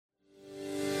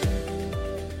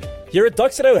Here at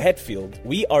Doxa Deo Hatfield,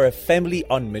 we are a family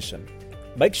on mission.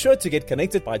 Make sure to get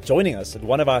connected by joining us at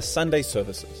one of our Sunday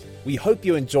services. We hope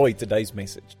you enjoyed today's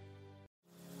message.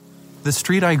 The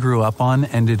street I grew up on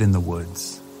ended in the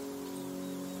woods.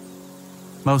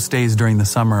 Most days during the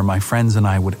summer, my friends and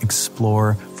I would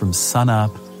explore from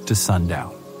sunup to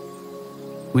sundown.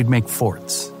 We'd make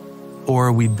forts,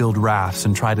 or we'd build rafts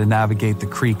and try to navigate the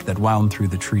creek that wound through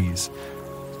the trees.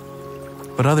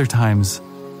 But other times,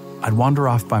 I'd wander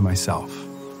off by myself.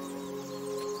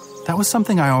 That was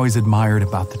something I always admired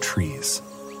about the trees,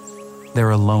 their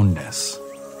aloneness.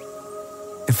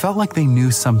 It felt like they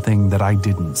knew something that I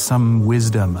didn't, some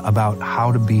wisdom about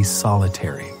how to be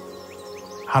solitary,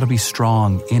 how to be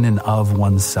strong in and of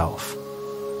oneself.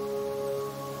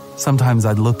 Sometimes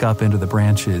I'd look up into the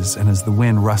branches, and as the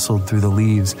wind rustled through the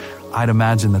leaves, I'd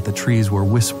imagine that the trees were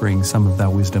whispering some of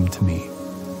that wisdom to me.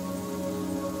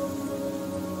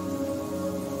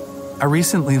 I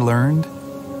recently learned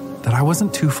that I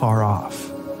wasn't too far off.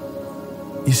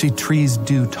 You see, trees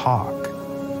do talk.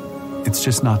 It's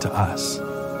just not to us.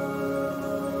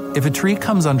 If a tree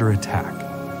comes under attack,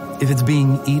 if it's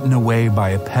being eaten away by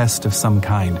a pest of some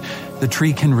kind, the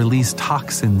tree can release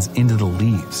toxins into the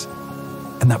leaves.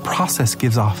 And that process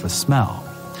gives off a smell.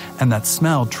 And that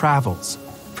smell travels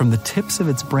from the tips of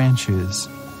its branches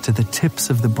to the tips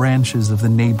of the branches of the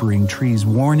neighboring trees,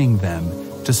 warning them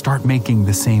to start making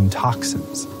the same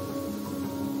toxins.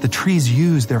 The trees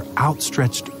use their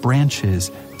outstretched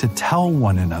branches to tell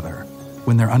one another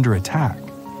when they're under attack.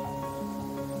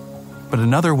 But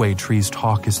another way trees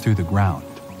talk is through the ground.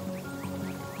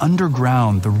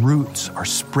 Underground, the roots are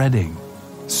spreading,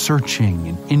 searching,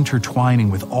 and intertwining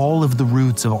with all of the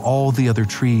roots of all the other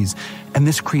trees, and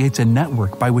this creates a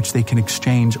network by which they can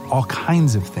exchange all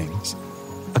kinds of things,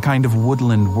 a kind of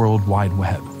woodland World Wide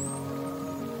Web.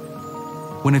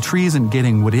 When a tree isn't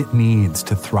getting what it needs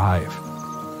to thrive,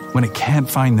 when it can't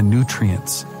find the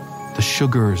nutrients, the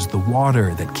sugars, the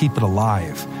water that keep it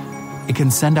alive, it can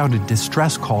send out a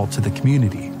distress call to the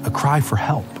community, a cry for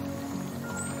help.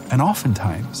 And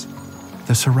oftentimes,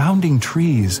 the surrounding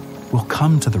trees will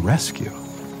come to the rescue.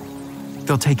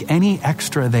 They'll take any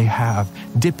extra they have,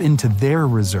 dip into their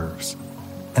reserves,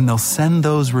 and they'll send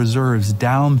those reserves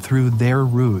down through their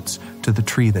roots to the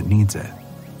tree that needs it.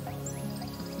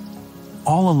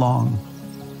 All along,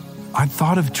 I'd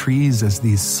thought of trees as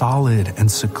these solid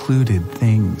and secluded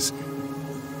things,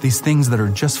 these things that are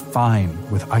just fine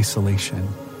with isolation,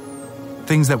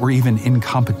 things that were even in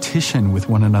competition with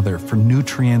one another for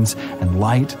nutrients and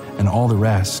light and all the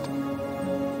rest.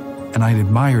 And I'd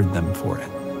admired them for it,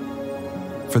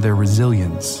 for their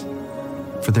resilience,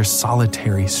 for their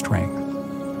solitary strength.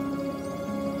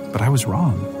 But I was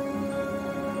wrong.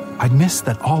 I'd missed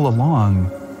that all along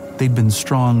they'd been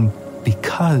strong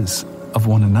because of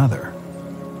one another.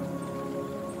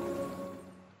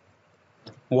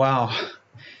 Wow.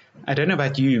 I don't know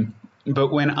about you, but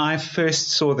when I first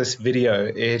saw this video,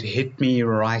 it hit me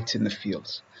right in the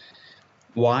feels.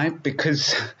 Why?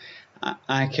 Because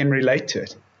I can relate to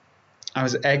it. I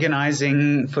was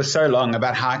agonizing for so long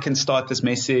about how I can start this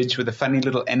message with a funny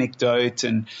little anecdote,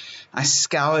 and I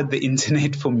scoured the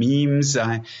internet for memes.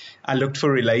 I looked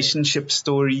for relationship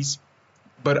stories,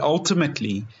 but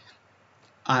ultimately,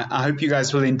 I hope you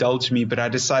guys will indulge me, but I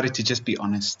decided to just be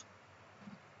honest.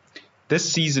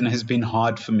 This season has been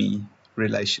hard for me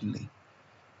relationally.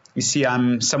 You see,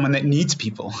 I'm someone that needs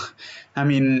people. I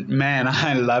mean, man,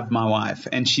 I love my wife,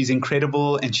 and she's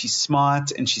incredible, and she's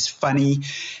smart, and she's funny,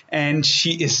 and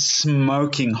she is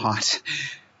smoking hot.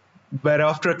 But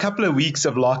after a couple of weeks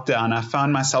of lockdown, I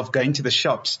found myself going to the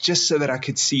shops just so that I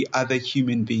could see other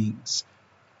human beings,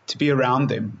 to be around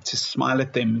them, to smile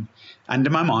at them, under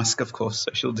my mask, of course,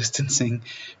 social distancing,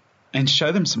 and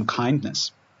show them some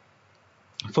kindness.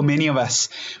 For many of us,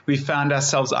 we found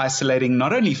ourselves isolating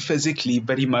not only physically,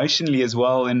 but emotionally as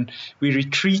well. And we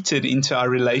retreated into our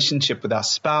relationship with our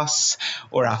spouse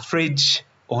or our fridge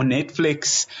or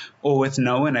Netflix or with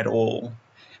no one at all.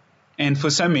 And for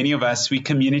so many of us, we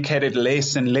communicated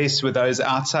less and less with those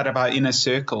outside of our inner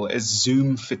circle as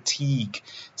Zoom fatigue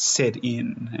set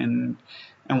in.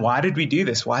 And why did we do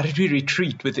this? Why did we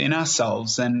retreat within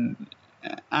ourselves? And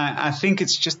I think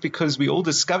it's just because we all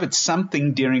discovered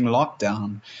something during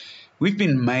lockdown. We've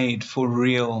been made for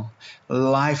real,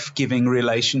 life-giving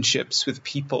relationships with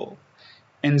people.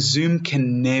 And Zoom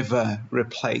can never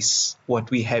replace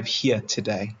what we have here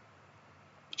today.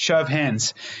 Show of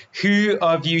hands. Who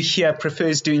of you here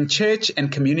prefers doing church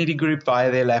and community group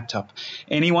via their laptop?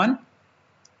 Anyone?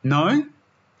 No?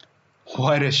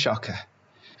 What a shocker.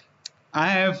 I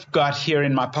have got here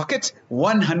in my pocket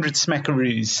 100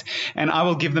 smackaroos, and I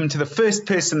will give them to the first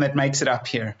person that makes it up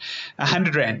here.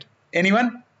 100 Rand.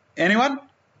 Anyone? Anyone?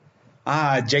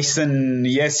 Jason.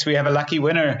 Yes, we have a lucky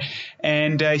winner.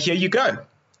 And here you go.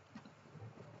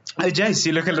 Oh, Jace,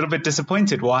 you look a little bit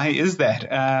disappointed. Why is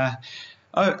that?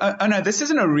 Oh no, this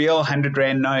isn't a real 100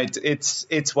 Rand note.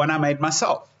 It's one I made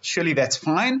myself. Surely that's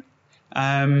fine.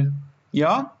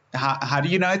 Yeah. How do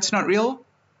you know it's not real?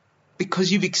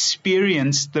 Because you've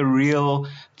experienced the real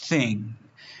thing.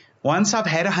 Once I've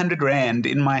had 100 Rand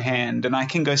in my hand and I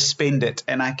can go spend it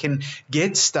and I can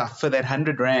get stuff for that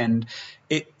 100 Rand,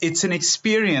 it's an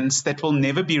experience that will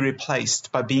never be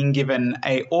replaced by being given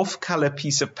a off-color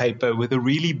piece of paper with a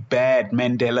really bad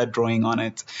Mandela drawing on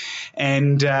it,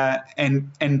 and that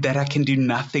I can do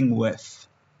nothing with.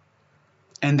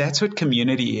 And that's what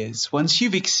community is. Once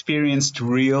you've experienced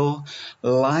real,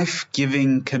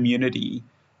 life-giving community,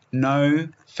 no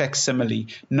facsimile,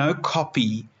 no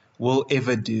copy will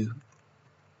ever do.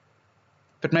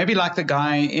 But maybe like the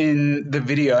guy in the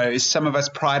video, some of us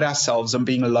pride ourselves on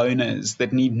being loners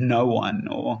that need no one,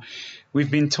 or we've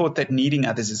been taught that needing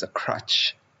others is a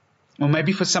crutch. Or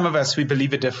maybe for some of us, we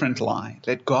believe a different lie,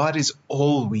 that God is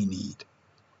all we need,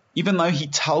 even though he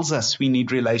tells us we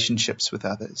need relationships with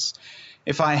others.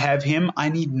 If I have him, I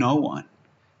need no one.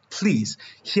 Please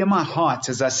hear my heart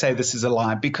as I say this is a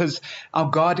lie, because our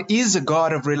God is a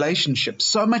God of relationships,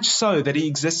 so much so that he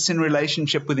exists in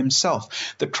relationship with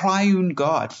himself. The triune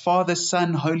God, Father,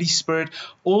 Son, Holy Spirit,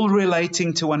 all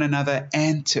relating to one another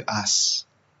and to us.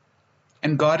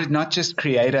 And God did not just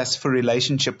create us for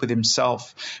relationship with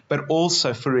himself, but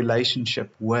also for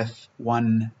relationship with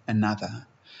one another.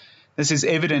 This is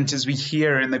evident as we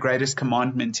hear in the greatest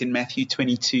commandment in Matthew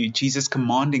 22, Jesus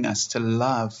commanding us to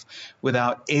love with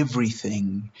our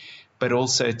everything, but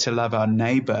also to love our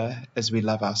neighbor as we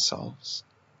love ourselves.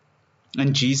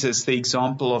 And Jesus, the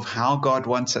example of how God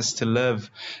wants us to live,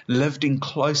 lived in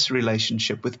close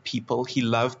relationship with people. He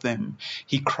loved them.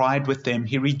 He cried with them.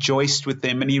 He rejoiced with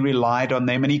them, and he relied on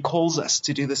them. And he calls us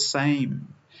to do the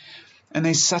same. And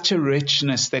there's such a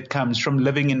richness that comes from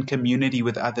living in community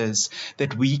with others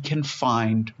that we can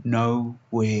find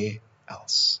nowhere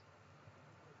else.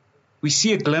 We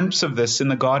see a glimpse of this in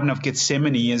the Garden of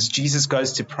Gethsemane as Jesus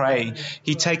goes to pray.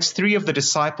 He takes 3 of the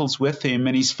disciples with him,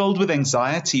 and he's filled with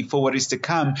anxiety for what is to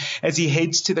come as he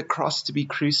heads to the cross to be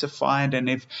crucified. And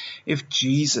if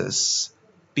Jesus,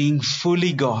 being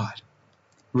fully God,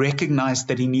 recognized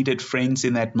that he needed friends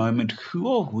in that moment,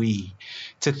 who are we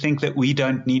to think that we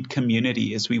don't need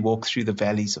community as we walk through the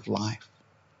valleys of life?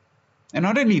 And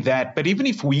not only that, but even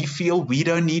if we feel we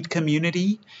don't need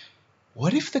community,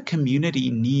 what if the community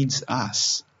needs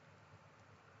us?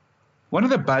 One of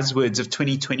the buzzwords of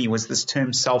 2020 was this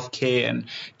term self-care. And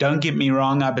don't get me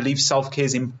wrong, I believe self-care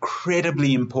is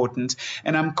incredibly important.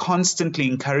 And I'm constantly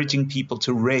encouraging people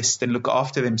to rest and look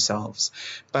after themselves.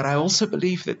 But I also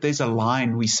believe that there's a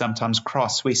line we sometimes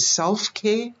cross where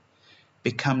self-care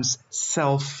becomes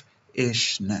selfishness.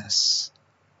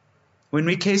 When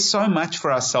we care so much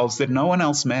for ourselves that no one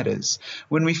else matters,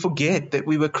 when we forget that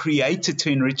we were created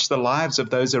to enrich the lives of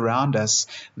those around us,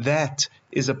 that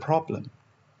is a problem.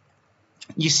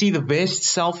 You see, the best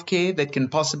self-care that can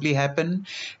possibly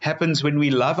happens when we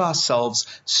love ourselves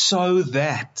so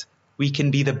that we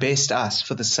can be the best us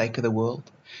for the sake of the world,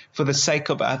 for the sake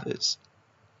of others.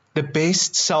 The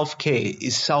best self-care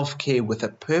is self-care with a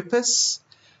purpose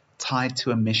tied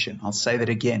to a mission. I'll say that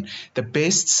again. The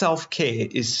best self-care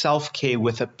is self-care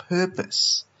with a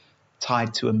purpose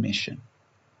tied to a mission.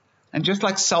 And just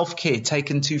like self-care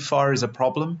taken too far is a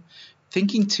problem,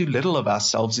 thinking too little of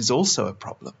ourselves is also a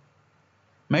problem.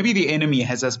 Maybe the enemy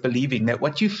has us believing that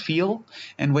what you feel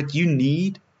and what you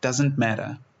need doesn't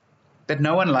matter, that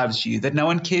no one loves you, that no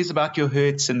one cares about your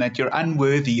hurts, and that you're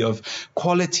unworthy of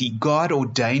quality,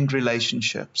 God-ordained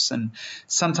relationships. And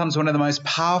sometimes one of the most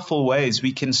powerful ways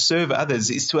we can serve others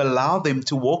is to allow them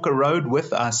to walk a road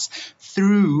with us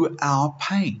through our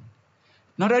pain.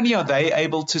 Not only are they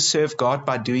able to serve God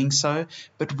by doing so,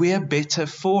 but we're better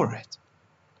for it.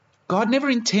 God never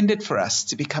intended for us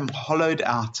to become hollowed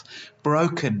out,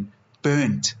 broken,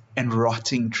 burnt, and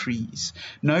rotting trees.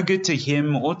 No good to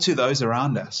him or to those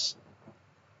around us.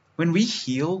 When we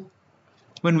heal,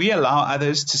 when we allow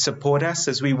others to support us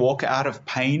as we walk out of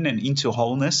pain and into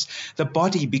wholeness, the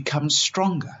body becomes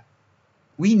stronger.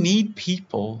 We need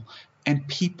people, and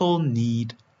people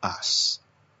need us.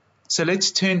 So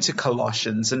let's turn to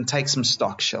Colossians and take some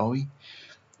stock, shall we?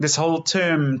 This whole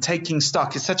term, taking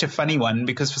stock, is such a funny one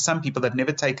because for some people they've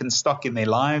never taken stock in their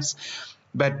lives.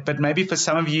 But maybe for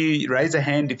some of you, raise a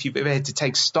hand if you've ever had to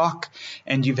take stock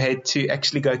and you've had to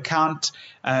actually go count,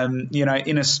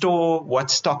 in a store,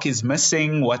 what stock is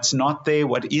missing, what's not there,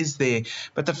 what is there.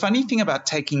 But the funny thing about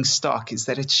taking stock is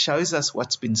that it shows us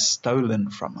what's been stolen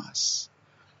from us.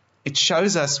 It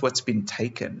shows us what's been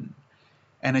taken.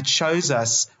 And it shows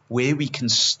us where we can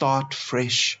start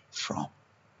fresh from.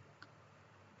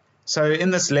 So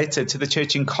in this letter to the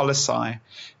church in Colossae,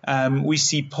 we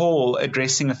see Paul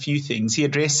addressing a few things. He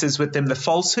addresses with them the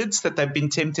falsehoods that they've been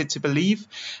tempted to believe,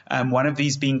 one of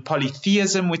these being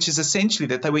polytheism, which is essentially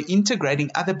that they were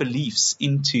integrating other beliefs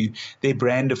into their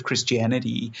brand of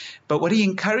Christianity. But what he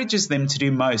encourages them to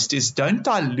do most is don't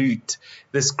dilute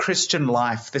this Christian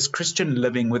life, this Christian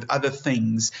living with other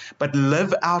things, but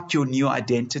live out your new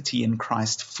identity in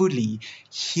Christ fully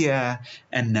here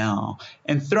and now.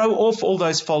 And throw off all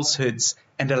those falsehoods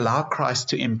and allow Christ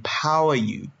to empower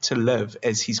you to live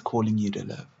as he's calling you to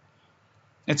live.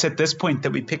 It's at this point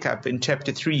that we pick up in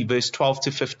chapter 3, verse 12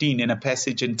 to 15 in a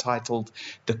passage entitled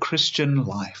The Christian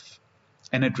Life.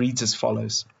 And it reads as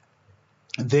follows.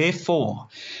 Therefore,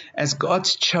 as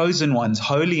God's chosen ones,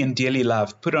 holy and dearly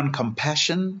loved, put on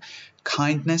compassion,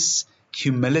 kindness,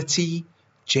 humility,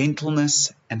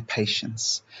 gentleness, and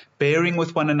patience, bearing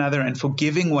with one another and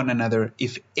forgiving one another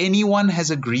if anyone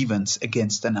has a grievance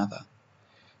against another.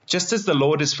 Just as the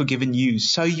Lord has forgiven you,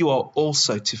 so you are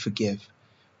also to forgive.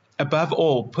 Above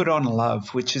all, put on love,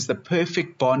 which is the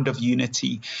perfect bond of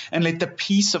unity, and let the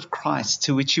peace of Christ,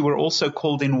 to which you were also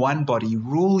called in one body,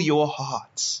 rule your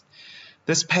hearts.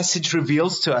 This passage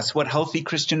reveals to us what healthy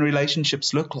Christian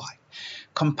relationships look like.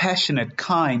 Compassionate,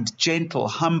 kind, gentle,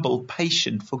 humble,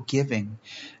 patient, forgiving,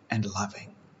 and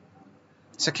loving.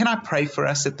 So can I pray for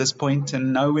us at this point?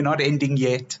 And no, we're not ending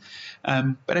yet.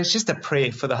 But it's just a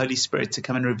prayer for the Holy Spirit to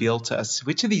come and reveal to us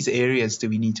which of these areas do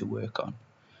we need to work on.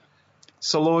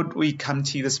 So Lord, we come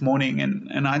to you this morning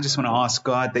and I just want to ask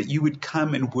God that you would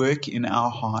come and work in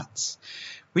our hearts.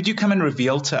 Would you come and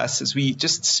reveal to us as we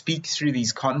just speak through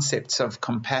these concepts of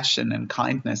compassion and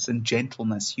kindness and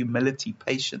gentleness, humility,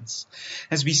 patience.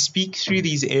 As we speak through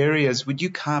these areas, would you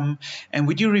come and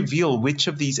would you reveal which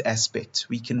of these aspects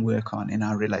we can work on in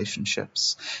our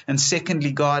relationships? And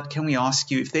secondly, God, can we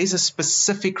ask you if there's a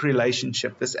specific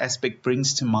relationship this aspect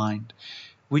brings to mind,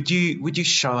 would you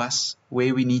show us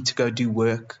where we need to go do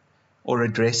work or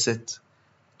address it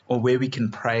or where we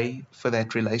can pray for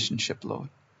that relationship, Lord?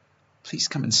 Please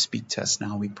come and speak to us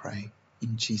now, we pray,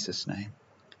 in Jesus' name.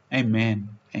 Amen.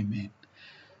 Amen.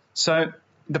 So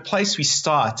the place we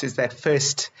start is that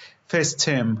first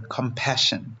term,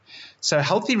 compassion. So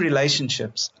healthy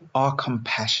relationships are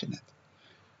compassionate.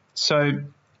 So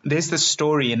there's this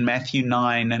story in Matthew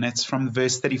 9, and it's from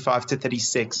verse 35 to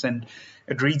 36, and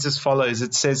it reads as follows.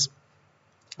 It says,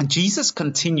 Jesus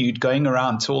continued going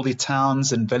around to all the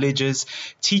towns and villages,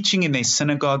 teaching in their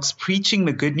synagogues, preaching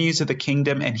the good news of the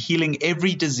kingdom and healing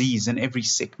every disease and every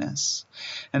sickness.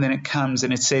 And then it comes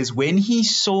and it says, when he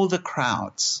saw the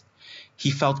crowds, he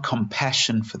felt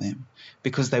compassion for them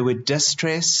because they were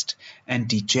distressed and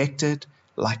dejected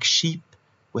like sheep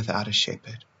without a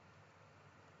shepherd.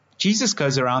 Jesus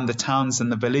goes around the towns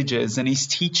and the villages and he's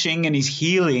teaching and he's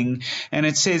healing. And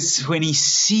it says when he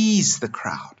sees the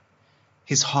crowd,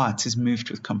 his heart is moved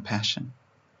with compassion.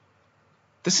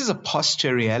 This is a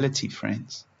posture reality,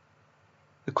 friends.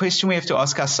 The question we have to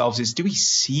ask ourselves is, do we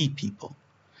see people?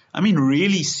 I mean,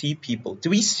 really see people? Do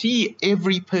we see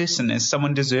every person as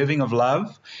someone deserving of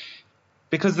love?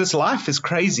 Because this life is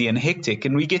crazy and hectic,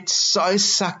 and we get so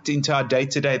sucked into our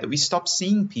day-to-day that we stop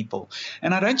seeing people.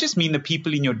 And I don't just mean the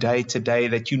people in your day-to-day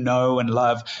that you know and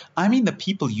love. I mean the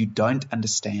people you don't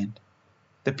understand.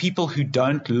 The people who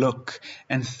don't look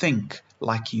and think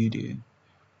like you do.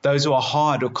 Those who are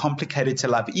hard or complicated to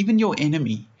love, even your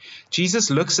enemy.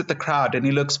 Jesus looks at the crowd and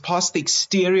he looks past the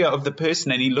exterior of the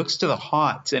person and he looks to the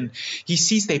heart and he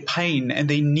sees their pain and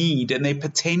their need and their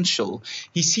potential.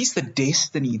 He sees the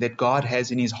destiny that God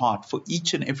has in his heart for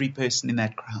each and every person in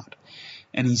that crowd.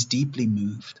 And he's deeply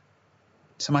moved.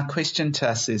 So my question to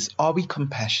us is, are we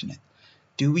compassionate?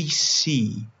 Do we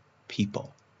see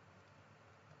people?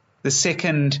 The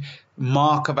second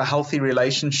mark of a healthy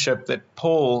relationship that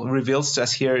Paul reveals to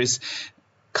us here is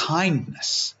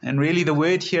kindness. And really the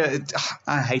word here,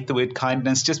 I hate the word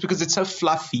kindness just because it's so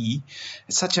fluffy.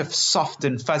 It's such a soft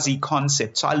and fuzzy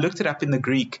concept. So I looked it up in the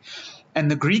Greek,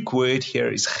 and the Greek word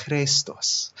here is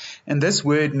chrestos. And this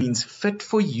word means fit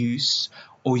for use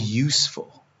or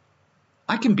useful.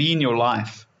 I can be in your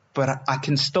life, but I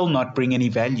can still not bring any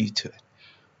value to it.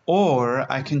 Or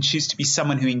I can choose to be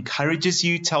someone who encourages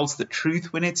you, tells the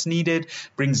truth when it's needed,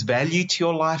 brings value to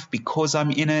your life because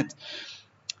I'm in it.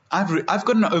 I've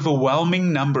got an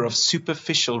overwhelming number of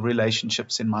superficial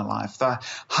relationships in my life, the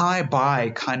high-buy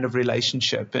kind of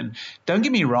relationship. And don't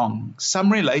get me wrong,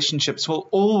 some relationships will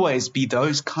always be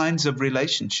those kinds of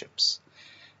relationships.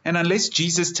 And unless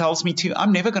Jesus tells me to,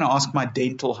 I'm never going to ask my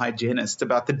dental hygienist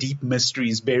about the deep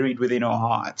mysteries buried within our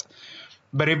heart.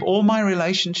 But if all my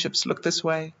relationships look this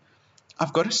way,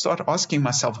 I've got to start asking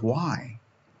myself, why?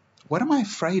 What am I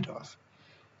afraid of?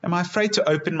 Am I afraid to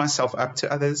open myself up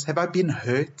to others? Have I been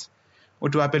hurt? Or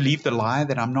do I believe the lie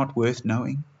that I'm not worth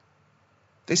knowing?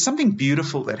 There's something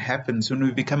beautiful that happens when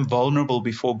we become vulnerable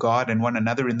before God and one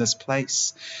another in this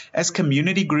place. As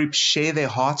community groups share their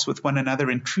hearts with one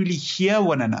another and truly hear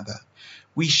one another,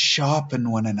 we sharpen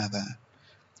one another.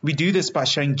 We do this by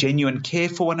showing genuine care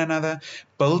for one another,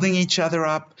 building each other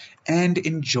up, and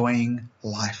enjoying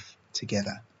life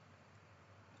together.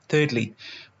 Thirdly,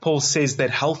 Paul says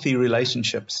that healthy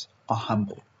relationships are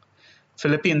humble.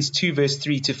 Philippians 2 verse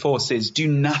 3-4 says, "Do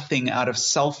nothing out of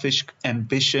selfish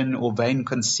ambition or vain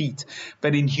conceit,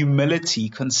 but in humility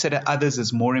consider others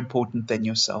as more important than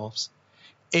yourselves.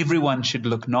 Everyone should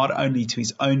look not only to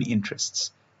his own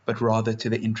interests, but rather to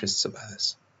the interests of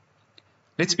others."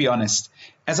 Let's be honest,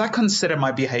 as I consider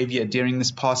my behavior during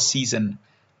this past season,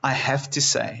 I have to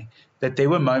say that there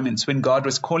were moments when God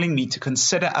was calling me to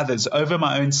consider others over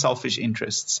my own selfish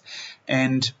interests,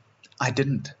 and I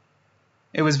didn't.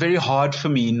 It was very hard for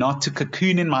me not to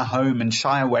cocoon in my home and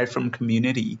shy away from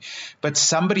community. But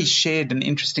somebody shared an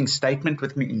interesting statement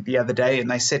with me the other day,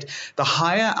 and they said, the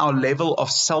higher our level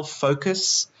of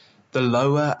self-focus, the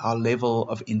lower our level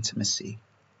of intimacy.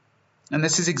 And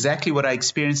this is exactly what I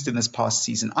experienced in this past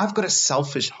season. I've got a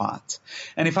selfish heart.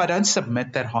 And if I don't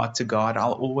submit that heart to God,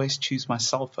 I'll always choose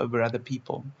myself over other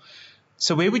people.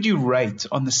 So where would you rate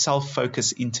on the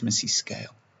self-focus intimacy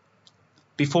scale?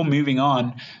 Before moving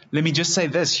on, let me just say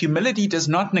this. Humility does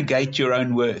not negate your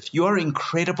own worth. You are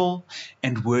incredible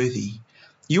and worthy.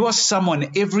 You are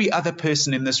someone every other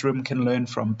person in this room can learn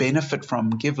from, benefit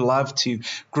from, give love to,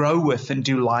 grow with, and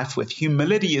do life with.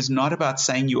 Humility is not about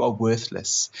saying you are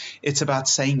worthless. It's about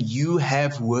saying you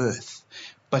have worth,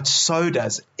 but so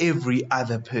does every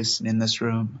other person in this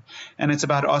room. And it's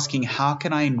about asking, how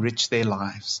can I enrich their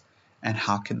lives, and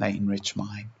how can they enrich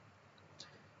mine?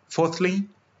 Fourthly,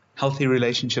 healthy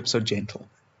relationships are gentle.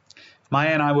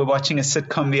 Maya and I were watching a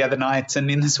sitcom the other night, and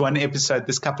in this one episode,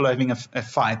 this couple are having a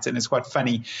fight, and it's quite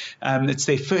funny. It's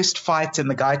their first fight, and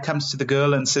the guy comes to the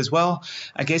girl and says, "Well,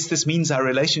 I guess this means our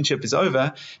relationship is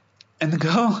over." And the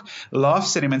girl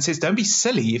laughs at him and says, "Don't be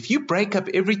silly. If you break up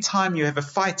every time you have a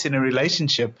fight in a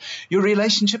relationship, your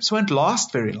relationships won't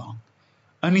last very long."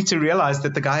 Only to realize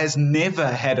that the guy has never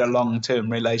had a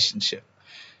long-term relationship.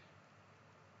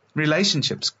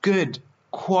 Relationships, good,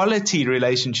 quality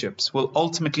relationships, will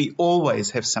ultimately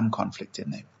always have some conflict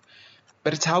in them.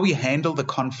 But it's how we handle the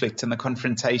conflict and the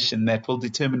confrontation that will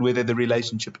determine whether the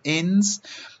relationship ends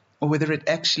or whether it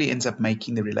actually ends up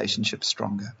making the relationship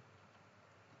stronger.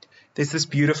 There's this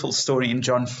beautiful story in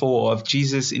John 4 of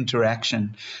Jesus'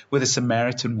 interaction with a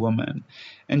Samaritan woman.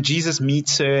 And Jesus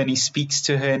meets her and he speaks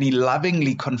to her and he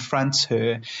lovingly confronts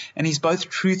her, and he's both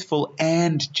truthful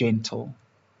and gentle.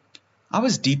 I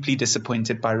was deeply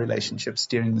disappointed by relationships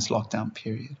during this lockdown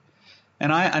period,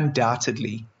 and I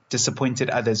undoubtedly disappointed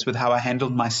others with how I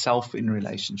handled myself in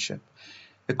relationship.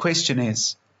 The question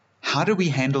is, how do we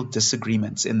handle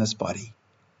disagreements in this body?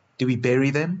 Do we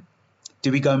bury them?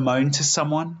 Do we go moan to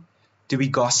someone? Do we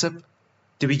gossip?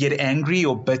 Do we get angry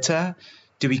or bitter?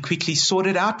 Do we quickly sort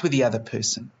it out with the other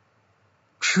person?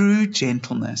 True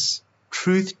gentleness,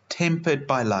 truth tempered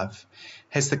by love,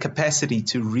 has the capacity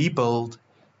to rebuild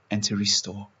and to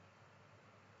restore.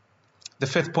 The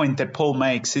fifth point that Paul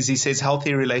makes is he says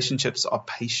healthy relationships are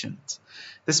patient.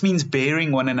 This means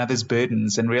bearing one another's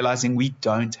burdens and realizing we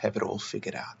don't have it all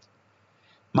figured out.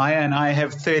 Maya and I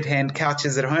have third-hand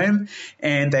couches at home,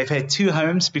 and they've had two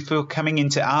homes before coming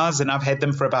into ours, and I've had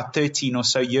them for about 13 or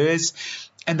so years,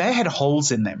 and they had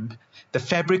holes in them. The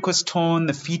fabric was torn,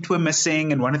 the feet were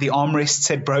missing, and one of the armrests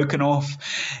had broken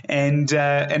off. And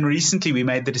recently we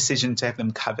made the decision to have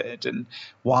them covered. And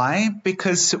why?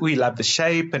 Because we love the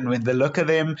shape and the look of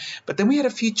them. But then we had a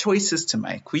few choices to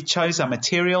make. We chose our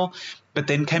material, but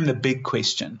then came the big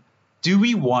question. Do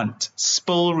we want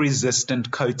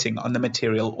spill-resistant coating on the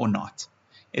material or not?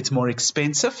 It's more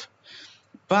expensive,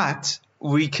 but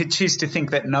we could choose to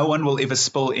think that no one will ever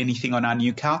spill anything on our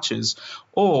new couches,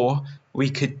 or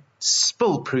we could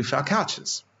spill-proof our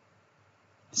couches.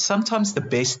 Sometimes the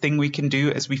best thing we can do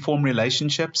as we form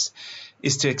relationships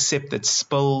is to accept that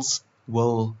spills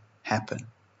will happen.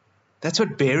 That's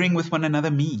what bearing with one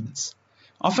another means.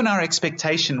 Often our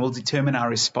expectation will determine our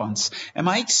response. Am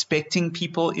I expecting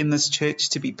people in this church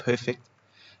to be perfect?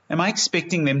 Am I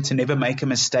expecting them to never make a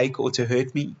mistake or to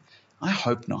hurt me? I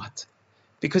hope not.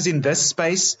 Because in this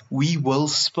space, we will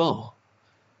spill,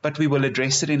 but we will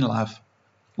address it in love.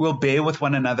 We'll bear with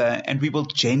one another and we will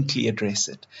gently address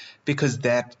it, because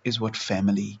that is what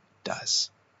family does.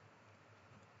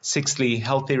 Sixthly,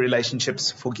 healthy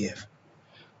relationships forgive.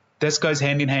 This goes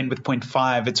hand in hand with point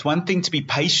 5. It's one thing to be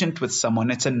patient with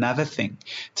someone. It's another thing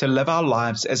to live our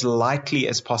lives as lightly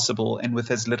as possible and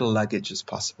with as little luggage as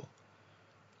possible.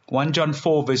 1 John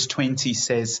 4 verse 20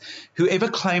 says, "Whoever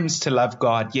claims to love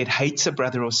God yet hates a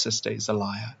brother or sister is a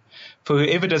liar. For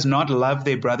whoever does not love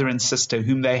their brother and sister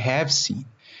whom they have seen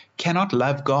cannot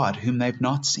love God whom they've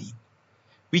not seen."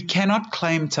 We cannot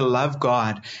claim to love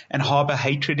God and harbor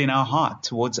hatred in our heart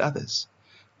towards others.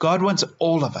 God wants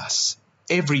all of us,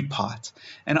 every part,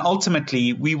 and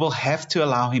ultimately we will have to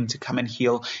allow him to come and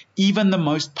heal even the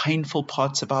most painful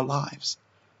parts of our lives.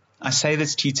 I say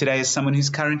this to you today as someone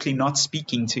who's currently not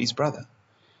speaking to his brother.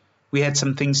 We had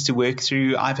some things to work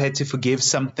through. I've had to forgive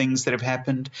some things that have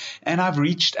happened, and I've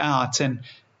reached out and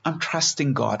I'm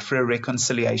trusting God for a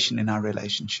reconciliation in our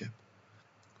relationship.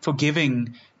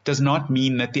 Forgiving does not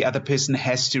mean that the other person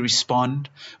has to respond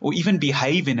or even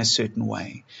behave in a certain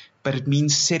way, but it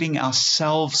means setting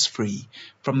ourselves free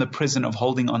from the prison of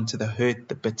holding on to the hurt,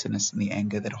 the bitterness, and the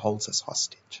anger that holds us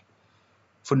hostage.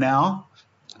 For now,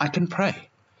 I can pray,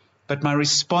 but my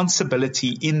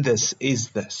responsibility in this is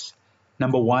this.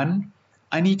 Number 1,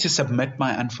 I need to submit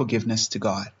my unforgiveness to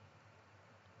God.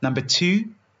 Number 2,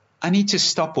 I need to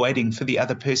stop waiting for the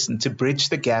other person to bridge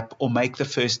the gap or make the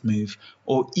first move,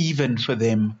 or even for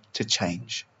them to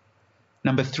change.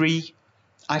 Number 3,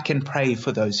 I can pray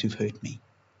for those who've hurt me.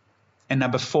 And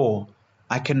number 4,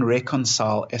 I can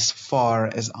reconcile as far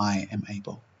as I am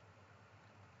able.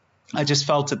 I just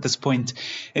felt at this point,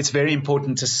 it's very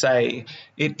important to say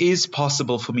it is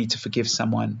possible for me to forgive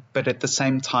someone, but at the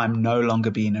same time, no longer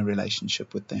be in a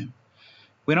relationship with them.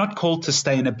 We're not called to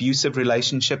stay in abusive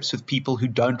relationships with people who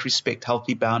don't respect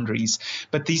healthy boundaries,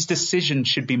 but these decisions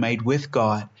should be made with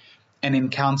God and in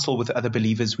counsel with other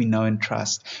believers we know and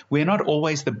trust. We're not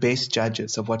always the best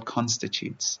judges of what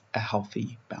constitutes a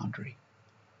healthy boundary.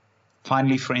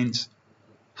 Finally, friends,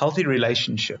 healthy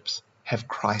relationships have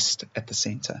Christ at the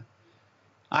center.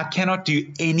 I cannot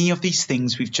do any of these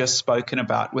things we've just spoken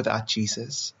about without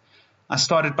Jesus. I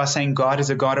started by saying God is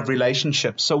a God of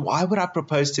relationships. So why would I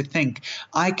propose to think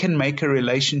I can make a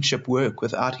relationship work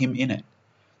without him in it?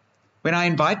 When I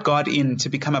invite God in to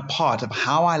become a part of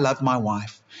how I love my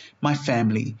wife, my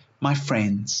family, my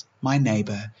friends, my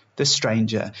neighbor, the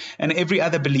stranger, and every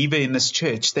other believer in this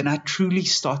church, then I truly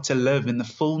start to live in the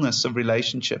fullness of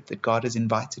relationship that God has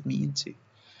invited me into.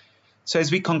 So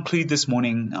as we conclude this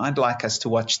morning, I'd like us to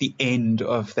watch the end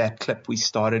of that clip we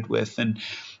started with. And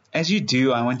as you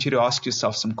do, I want you to ask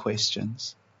yourself some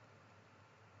questions.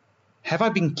 Have I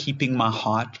been keeping my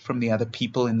heart from the other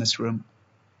people in this room,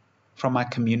 from my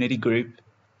community group,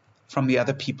 from the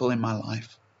other people in my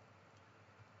life?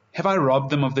 Have I robbed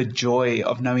them of the joy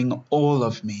of knowing all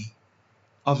of me,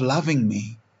 of loving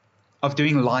me, of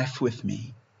doing life with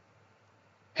me?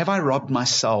 Have I robbed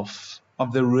myself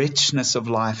of the richness of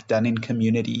life done in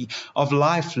community, of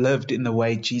life lived in the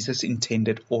way Jesus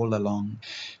intended all along?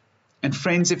 And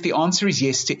friends, if the answer is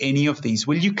yes to any of these,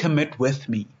 will you commit with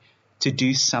me to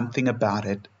do something about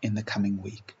it in the coming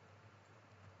week?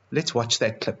 Let's watch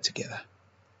that clip together.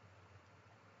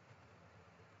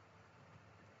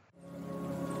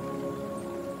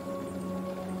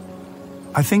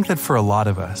 I think that for a lot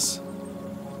of us,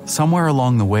 somewhere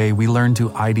along the way, we learn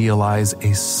to idealize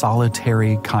a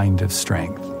solitary kind of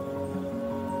strength,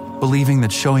 believing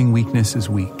that showing weakness is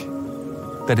weak,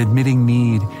 that admitting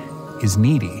need is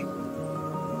needy,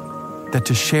 that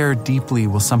to share deeply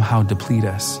will somehow deplete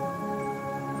us.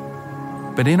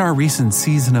 But in our recent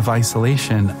season of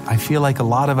isolation, I feel like a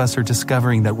lot of us are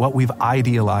discovering that what we've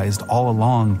idealized all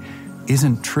along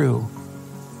isn't true.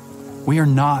 We are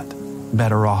not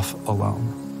better off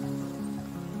alone.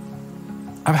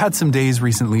 I've had some days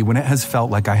recently when it has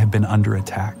felt like I have been under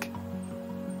attack,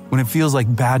 when it feels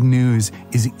like bad news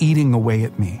is eating away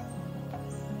at me.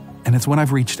 And it's when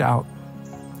I've reached out,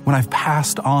 when I've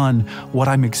passed on what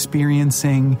I'm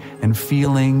experiencing and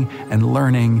feeling and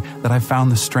learning, that I've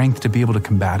found the strength to be able to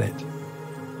combat it.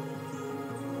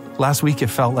 Last week, it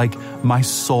felt like my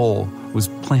soul was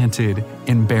planted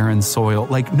in barren soil.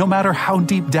 Like no matter how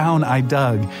deep down I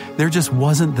dug, there just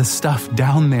wasn't the stuff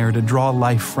down there to draw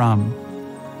life from.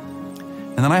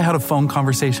 And then I had a phone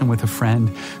conversation with a friend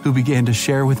who began to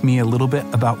share with me a little bit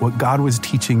about what God was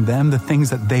teaching them, the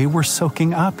things that they were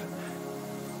soaking up.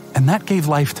 And that gave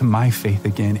life to my faith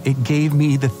again. It gave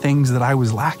me the things that I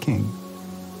was lacking.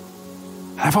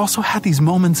 And I've also had these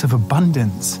moments of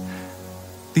abundance,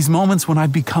 these moments when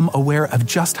I've become aware of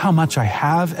just how much I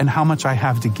have and how much I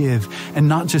have to give, and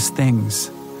not just things.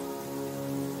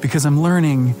 Because I'm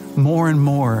learning more and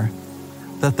more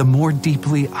that the more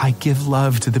deeply I give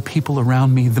love to the people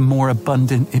around me, the more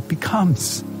abundant it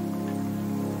becomes.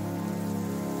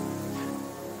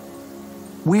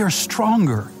 We are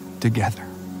stronger together.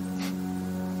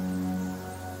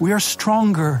 We are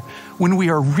stronger when we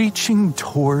are reaching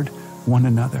toward one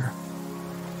another.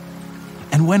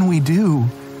 And when we do,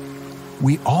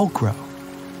 we all grow.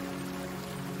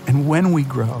 And when we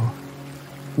grow,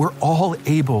 we're all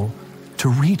able to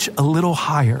reach a little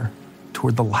higher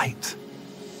toward the light.